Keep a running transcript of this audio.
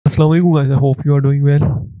अस्सलाम वालेकुम guys, I hope you are doing well.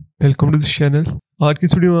 Welcome to this channel. आज की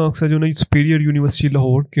वीडियो में आपके साथ जो है ना सुपीरियर यूनिवर्सिटी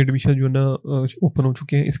लाहौर के एडमिशन जो है ना ओपन हो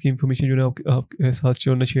चुके हैं। इसकी इन्फॉर्मेशन जो है ना आपके साथ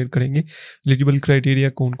जो है ना शेयर करेंगे। एलिजिबल क्राइटेरिया,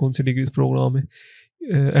 कौन कौन से डिग्रीज प्रोग्राम है,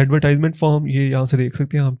 एडवर्टाइजमेंट फॉर्म ये यहाँ से देख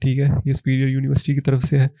सकते हैं आप। ठीक है, ये सुपीरियर यूनिवर्सिटी की तरफ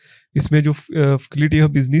से है। इसमें जो faculty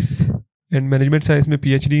of business and management science में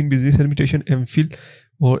PhD in business administration MPhil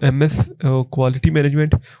और MS क्वालिटी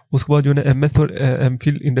मैनेजमेंट। उसके बाद जो है ना MS और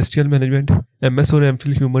MPhil इंडस्ट्रियल मैनेजमेंट, MS और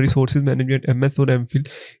MPhil human resources management, MS और MPhil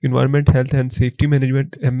environment health and safety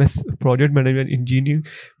management, MS project management, engineering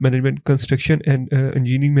management, construction and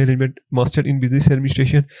engineering management, master in business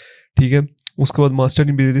administration. ठीक है, उसके बाद master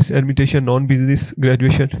in business administration non business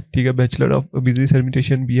graduation. ठीक है, bachelor of business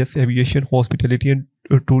administration BS aviation hospitality and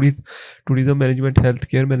tourism management, health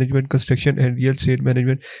care management, construction and real estate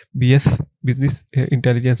management, BS business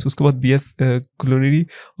intelligence. उसके बाद BS culinary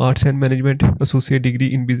arts and management, associate degree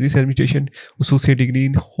in business administration, associate degree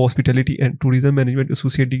in hospitality and tourism management,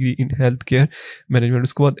 associate degree in health care management.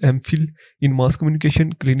 उसके बाद MPhil इन mass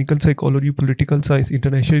communication, clinical psychology, political science,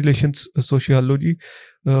 international relations, sociology.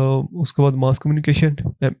 उसके बाद mass communication,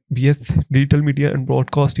 BS digital media and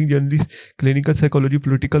broadcasting journalist, clinical psychology,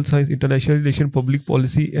 political science, international relation, public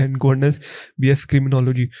policy and governance, BS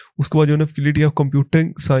criminology. उसके बाद जो है ना faculty of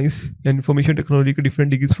computer science and information technology के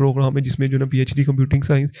different degrees programme है, जिसमें जो है ना PhD computing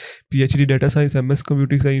science, PhD data science, MS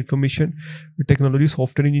computing science, information technology,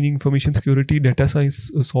 software engineering, information security, data science,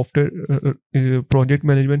 software project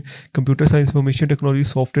management, computer science, information technology,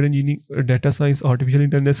 software engineering, data science, artificial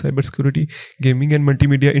intelligence, cyber security, gaming and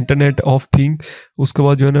multimedia, internet of thing. उसके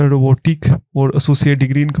बाद जो है ना robotic और associate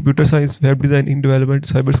degree in computer science, web designing development,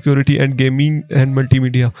 cyber security and gaming and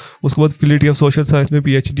multimedia. उसके बाद faculty of social science में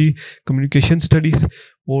PhD communication studies.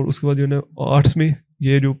 और उसके बाद जो है ना आर्ट्स में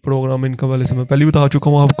ये जो प्रोग्राम है इनका वाले से मैं पहले बता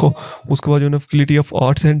चुका हूँ आपको। उसके बाद जो है ना faculty of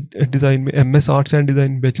arts and design में MS arts and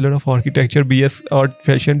design, bachelor of architecture, BS art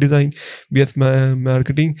fashion design, BS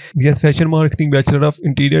marketing, BS fashion marketing, bachelor of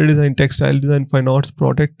interior design, textile design, fine arts,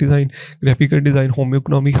 product design, graphical design, home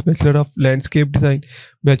economics, bachelor of landscape design,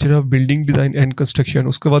 bachelor of building design and construction.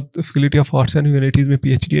 उसके बाद faculty of arts and humanities में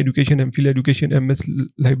PhD education, MPhil education, MS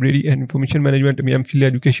library and information management में MPhil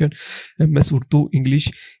education, MS Urdu, English,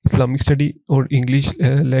 Islamic study और English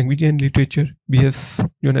language and literature, BS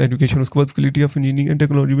जो है education. उसके बाद faculty of engineering and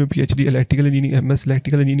technology में PhD electrical engineering, MS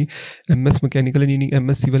electrical engineering, MS mechanical engineering,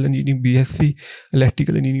 MS civil engineering, BSc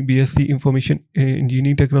electrical engineering, BSc information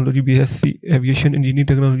engineering technology, BSc aviation engineering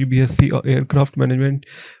technology, BSc aircraft management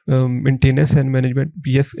maintenance and management,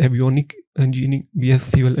 BS avionic engineering, BS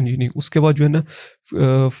civil engineering. उसके बाद जो है ना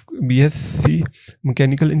BSc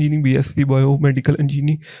mechanical engineering, BSc biomedical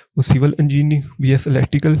engineering और civil engineering, BS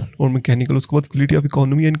electrical और mechanical. उसके बाद faculty of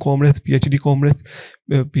economy and commerce, PhD commerce,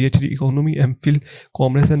 PhD economy, MPhil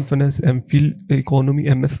commerce and finance, MPhil economy,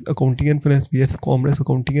 MS accounting and finance, BS commerce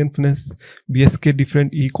accounting and finance, BS के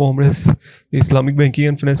different commerce, Islamic banking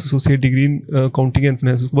and finance, associate degree in accounting and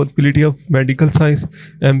finance. उसके बाद faculty of medical science,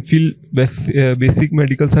 MPhil basic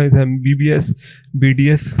medical science, MBBS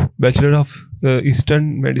BDS bachelor of eastern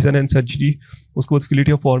medicine and surgery. उसके बाद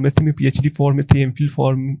faculty of pharmacy में PhD pharmacy, MPhil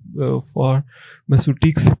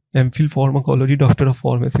pharmaceutics, MPhil pharmacology, doctor of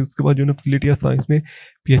pharmacy. उसके बाद जो है faculty of science में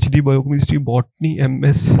PhD biochemistry, botany,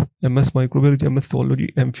 MS microbiology, MS zoology,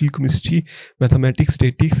 MPhil chemistry, mathematics,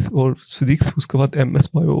 statics और physics. उसके बाद MS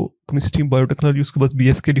बायोकेमिस्ट्री, बायोटेक्नोलॉजी। उसके बाद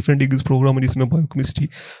BS के डिफरेंट डिग्रीज प्रोग्राम है, जिसमें biochemistry,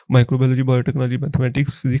 microbiology, biotechnology,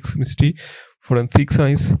 mathematics, physics, chemistry, forensic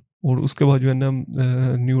science. और उसके बाद जो है ना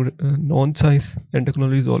non science and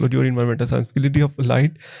technology, zoology और environmental science. Faculty of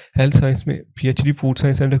allied health science में PhD food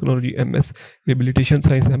science and technology, MS rehabilitation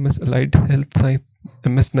science, MS allied health science,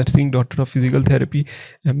 MS nursing, doctor of physical therapy,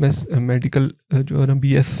 MS medical जो है ना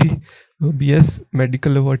BS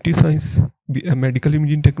medical laboratory science, medical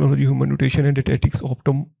imaging technology, human nutrition and dietetics,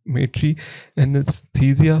 optometry,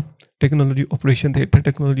 anaesthesia technology, operation theatre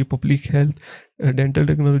technology, public health, dental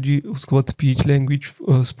technology. उसके बाद speech language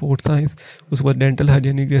sports science. उसके बाद dental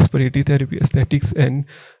hygienic, respiratory therapy, aesthetics and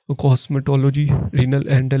cosmetology, renal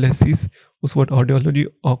and dialysis. उसके बाद audiology,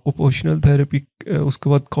 occupational therapy. उसके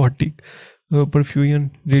बाद कॉर्टिक perfusion,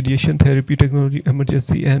 radiation therapy technology,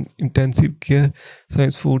 emergency and intensive care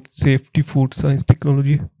science, food safety, food science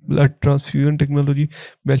technology, blood transfusion technology,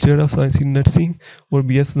 bachelor of science in nursing और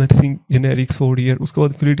BS nursing generic 4 year. उसके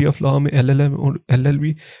बाद faculty of law में LLM और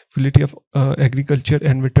LLB, faculty of agriculture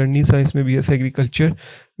and veterinary science में BS agriculture.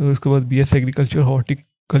 उसके बाद BS agriculture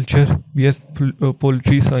horticulture, BS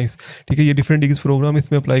poultry science. ठीक है, ये डिफरेंट डिग्रीज प्रोग्राम,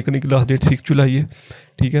 इसमें अप्लाई करने की लास्ट डेट 6 जुलाई है।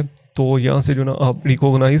 ठीक है, तो यहाँ से जो ना आप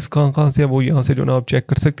रिकॉग्नाइज कहाँ से है वो यहाँ से जो ना आप चेक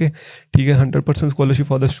कर सकते हैं। ठीक है, 100% scholarship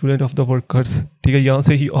for the student of the workers. ठीक है, यहाँ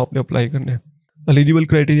से ही आपने अप्लाई करना है। एलिजिबल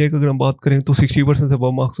क्राइटेरिया की अगर हम बात करें तो 60% से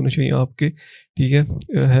अबव मार्क्स होने चाहिए आपके, ठीक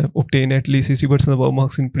है। Obtain at least 60% above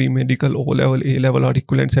marks in pre medical, O level, A level और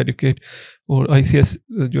इक्विवेलेंट सर्टिफिकेट और ICS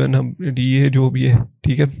जो है ना, DA जो भी है,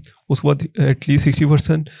 ठीक है। उसके बाद at least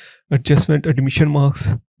 60% adjustment admission marks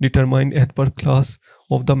determine eight पर class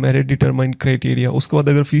of the merit determine criteria. उसके बाद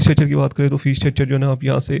अगर फीस स्ट्रक्चर की बात करें तो फीस स्ट्रक्चर जो है ना, आप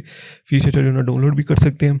यहाँ से फीस स्ट्रक्चर जो है ना डाउनलोड भी कर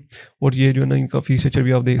सकते हैं, और ये जो है ना इनका फीस स्ट्रक्चर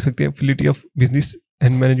भी आप देख सकते हैं। Faculty of business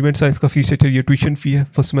and management science का फीस स्ट्रक्चर, ये ट्यूशन फी है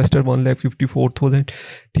फर्स्ट सेमेस्टर 1,54,000,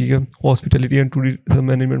 ठीक है। हॉस्पिटलिटी एंड टूरिज्म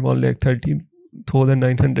मैनेजमेंट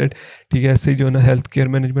 1,13,900, ठीक है। ऐसे जो है ना हेल्थ केयर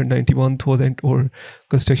मैनेजमेंट 91,000 और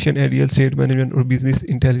कंस्ट्रक्शन एरियल स्टेट मैनेजमेंट और बिजनेस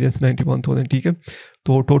इंटेलिजेंस 91,000, ठीक है।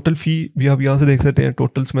 तो टोटल फ़ी भी आप यहाँ से देख सकते हैं,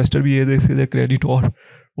 टोटल सेमेस्टर भी ये देख सकते हैं, क्रेडिट और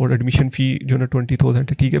एडमिशन फ़ी जो है ना 20,000 है,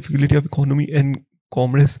 ठीक है। Faculty of economy and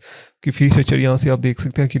commerce की फीस स्ट्रक्चर यहाँ से आप देख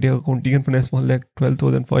सकते हैं कि अकाउंटिंग एंड फाइनेंस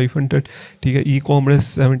 1,12,500, ठीक है। ई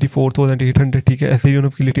कॉमर्स 74,800, ठीक है। ऐसे ही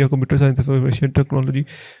faculty of computer science information technology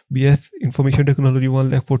BS information technology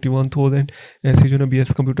 1,41,000, ऐसे जो है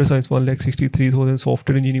BS computer science 1,63,000,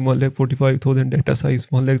 software engineering 1,45,000, data science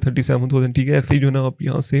 1,37,000, ठीक है। ऐसे ही जो है ना आप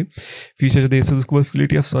यहाँ से फीस स्ट्रक्चर देख सकते हैं। उसके बाद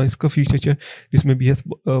फैकल्टी ऑफ साइंस का फीस स्ट्रक्चर जिसमें BS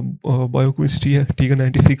बायोकेमिस्ट्री है, ठीक है,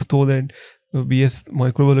 96,000, BS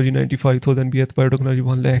माइक्रोबायोलॉजी 95,000, BS बायोटेक्नोलॉजी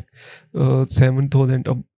 1,07,000,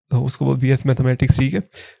 अब उसके बाद BS मैथमेटिक्स, ठीक है।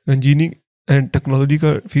 इंजीनियरिंग एंड टेक्नोलॉजी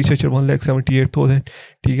का फीस स्ट्रक्चर 1,78,000,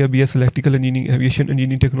 ठीक है। BS electrical engineering aviation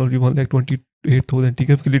engineering technology 1,28,000, ठीक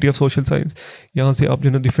है। फैकल्टी ऑफ सोशल साइंस, यहाँ से आप जो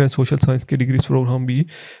है ना डिफरेंट सोशल साइंस के डिग्रीज प्रोग्राम भी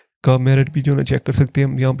का मेरिट भी जो है ना चेक कर सकते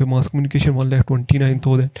हैं। यहाँ पे मास कम्युनिकेशन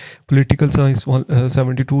 1,29,000, पॉलिटिकल साइंस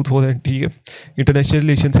 72,000, ठीक है। International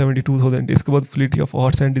relation 72,000। इसके बाद faculty of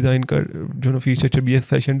arts and design का जो ना fees structure BS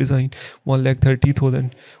fashion design 1,30,000।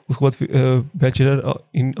 उसके बाद bachelor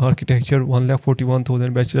in architecture 1,41,000,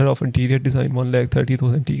 bachelor of interior design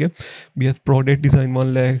 1,30,000, ठीक है। BS प्रोडक्ट डिज़ाइन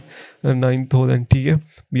 1,09,000, ठीक है।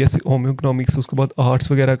 BS होम इकोनॉमिक्स, उसके बाद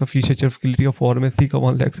आर्ट्स वगैरह का fees structure faculty of pharmacy का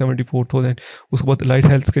 1,74,000। उसके बाद लाइट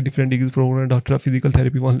हेल्थ के different degree programme, doctor of physical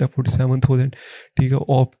therapy 1,47,000, ठीक है।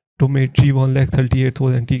 ऑप्टोमेट्री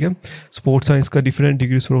 1,38,000, ठीक है। स्पोर्ट्स साइंस का डिफरेंट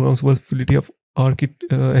डिग्री प्रोग्राम, उसके बाद faculty of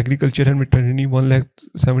agriculture and veterinary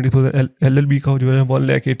 1,70,000, LLB का जो है ना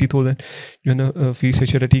 1,80,000 जो है ना फीस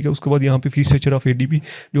स्ट्रक्चर है, ठीक है। उसके बाद यहाँ पे फीस स्ट्रक्चर ऑफ ADP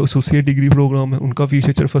जो एसोसिएट डिग्री प्रोग्राम है, उनका fees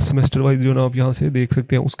structure first semester wise जो है ना आप यहाँ से देख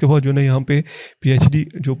सकते हैं। उसके बाद जो है ना यहाँ पे PhD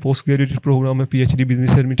जो पोस्ट ग्रेजुएट प्रोग्राम है, PhD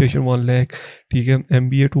बिजनेस एडमिनिस्ट्रेशन 1 लाख, ठीक है।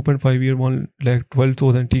 MBA 2.5 ईयर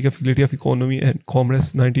 1,12,000, ठीक है। Faculty of economy and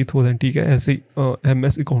commerce 90,000, ठीक है। ऐसे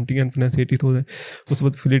MS अकाउंटिंग एंड फाइनेंस 80,000। उसके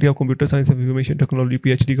बाद faculty of computer science information technology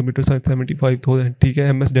PhD computer science 75,000, ठीक है।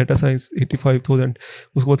 MS data science 85,000।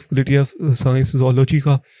 उसके बाद फैकल्टी ऑफ साइंस जोलॉजी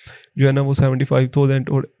का जो है ना वो 75,000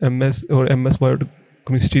 और MS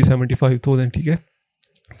बायोकेमिस्ट्री 75,000, ठीक है।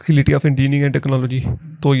 Faculty of engineering and technology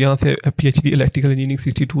तो यहाँ से PhD electrical engineering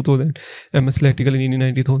 62,000, MS electrical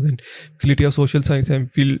engineering 90,000। Faculty of social science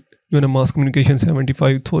MPhil जो है ना मास कम्युनिकेशन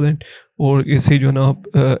 75,000, और इससे जो है ना आप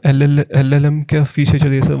LLM का फीस स्ट्रक्चर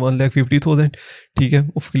दे सकते 1,50,000, ठीक है।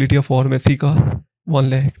 फैकल्टी ऑफ फार्मेसी का 1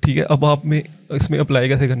 लाख, ठीक है। अब आप में इसमें अप्लाई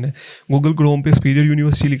कैसे करना है, गूगल क्रोम पे सुपीरियर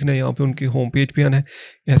यूनिवर्सिटी लिखना है, यहाँ पे उनके होम पेज पे आना है।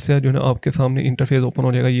 ऐसा जो है ना आपके सामने इंटरफेस ओपन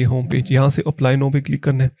हो जाएगा, ये होम पेज। यहाँ से अप्लाई नो पे क्लिक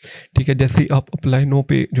करना है, ठीक है। जैसे ही आप अप्लाई नो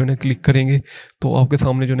पे जो है ना क्लिक करेंगे तो आपके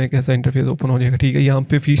सामने जो है कैसा इंटरफेस ओपन हो जाएगा, ठीक है। यहाँ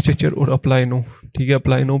पे फीस स्ट्रक्चर और अप्लाई नो, ठीक है।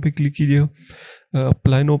 अप्लाई नो पे क्लिक कीजिएगा।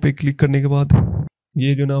 अप्लाई नो पे क्लिक करने के बाद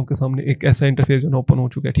ये जो ना आपके सामने एक ऐसा इंटरफेस जो ना ओपन हो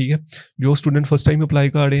चुका है, ठीक है। जो स्टूडेंट फर्स्ट टाइम अप्लाई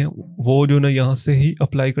कर रहे हैं वो जो ना यहाँ से ही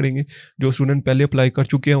अप्लाई करेंगे। जो स्टूडेंट पहले अप्लाई कर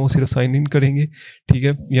चुके हैं वो सिर्फ साइन इन करेंगे, ठीक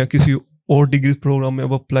है। या किसी और डिग्री प्रोग्राम में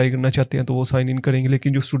अब अप्लाई करना चाहते हैं तो वो साइन इन करेंगे।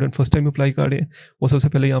 लेकिन जो स्टूडेंट फर्स्ट टाइम अप्लाई कर रहे हैं वो सबसे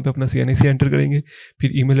पहले यहाँ पे अपना CNIC एंटर करेंगे,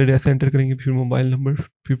 फिर ईमेल एड्रेस एंटर करेंगे, फिर मोबाइल नंबर,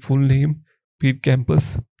 फिर फुल नेम, फिर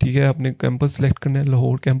कैंपस, ठीक है। आपने कैंपस सेलेक्ट करना है,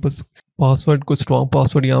 लाहौर कैंपस। पासवर्ड को स्ट्रॉन्ग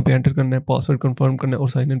पासवर्ड यहाँ पे एंटर करना है, पासवर्ड कंफर्म करना है और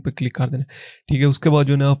साइन इन पे क्लिक कर देना है, ठीक है। उसके बाद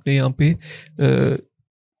जो है ना आपने यहाँ पे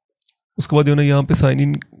उसके बाद जो है ना यहाँ पे साइन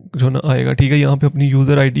इन जो ना आएगा, ठीक है। यहाँ पे अपनी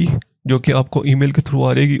यूज़र ID जो कि आपको ईमेल के थ्रू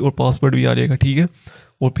आ रहेगी और पासवर्ड भी आ जाएगा, ठीक है।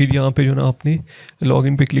 और फिर यहाँ पे जो ना आपने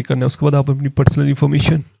लॉगिन पे क्लिक करना है। उसके बाद आप अपनी पर्सनल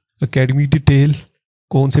इन्फॉर्मेशन, एकेडमिक डिटेल,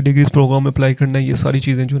 कौन से डिग्रीज प्रोग्राम में अप्लाई करना है, ये सारी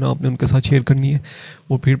चीज़ें जो ना आपने उनके साथ शेयर करनी है।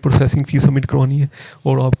 और फिर प्रोसेसिंग फ़ी सबमिट करवानी है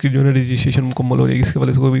और आपकी जो है रजिस्ट्रेशन मुकम्मल हो जाएगी। इसके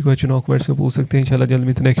वाले से कोई भी क्वेश्चन हो कमेंट्स में पूछ सकते हैं। इंशाल्लाह जल्द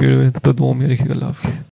मिलते हैं, तो दुआ में रखिएगा। अल्लाह हाफ़िज़।